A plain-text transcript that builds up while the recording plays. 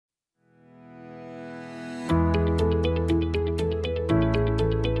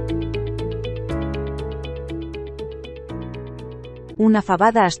Una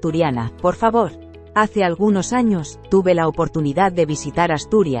fabada asturiana, por favor. Hace algunos años, tuve la oportunidad de visitar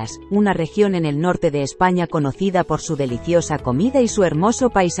Asturias, una región en el norte de España conocida por su deliciosa comida y su hermoso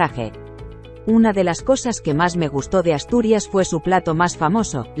paisaje. Una de las cosas que más me gustó de Asturias fue su plato más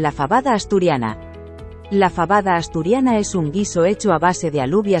famoso, la fabada asturiana. La fabada asturiana es un guiso hecho a base de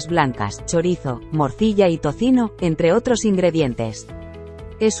alubias blancas, chorizo, morcilla y tocino, entre otros ingredientes.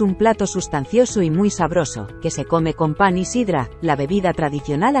 Es un plato sustancioso y muy sabroso, que se come con pan y sidra, la bebida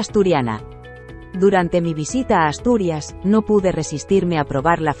tradicional asturiana. Durante mi visita a Asturias, no pude resistirme a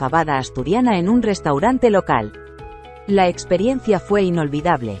probar la fabada asturiana en un restaurante local. La experiencia fue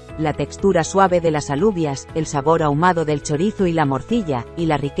inolvidable, la textura suave de las alubias, el sabor ahumado del chorizo y la morcilla, y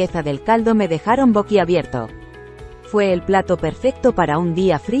la riqueza del caldo me dejaron boquiabierto. Fue el plato perfecto para un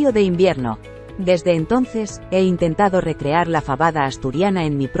día frío de invierno. Desde entonces, he intentado recrear la fabada asturiana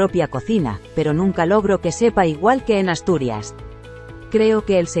en mi propia cocina, pero nunca logro que sepa igual que en Asturias. Creo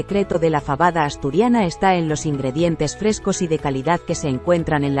que el secreto de la fabada asturiana está en los ingredientes frescos y de calidad que se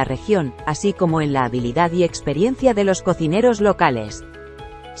encuentran en la región, así como en la habilidad y experiencia de los cocineros locales.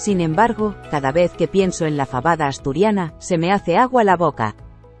 Sin embargo, cada vez que pienso en la fabada asturiana, se me hace agua la boca.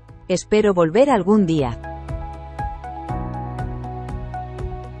 Espero volver algún día.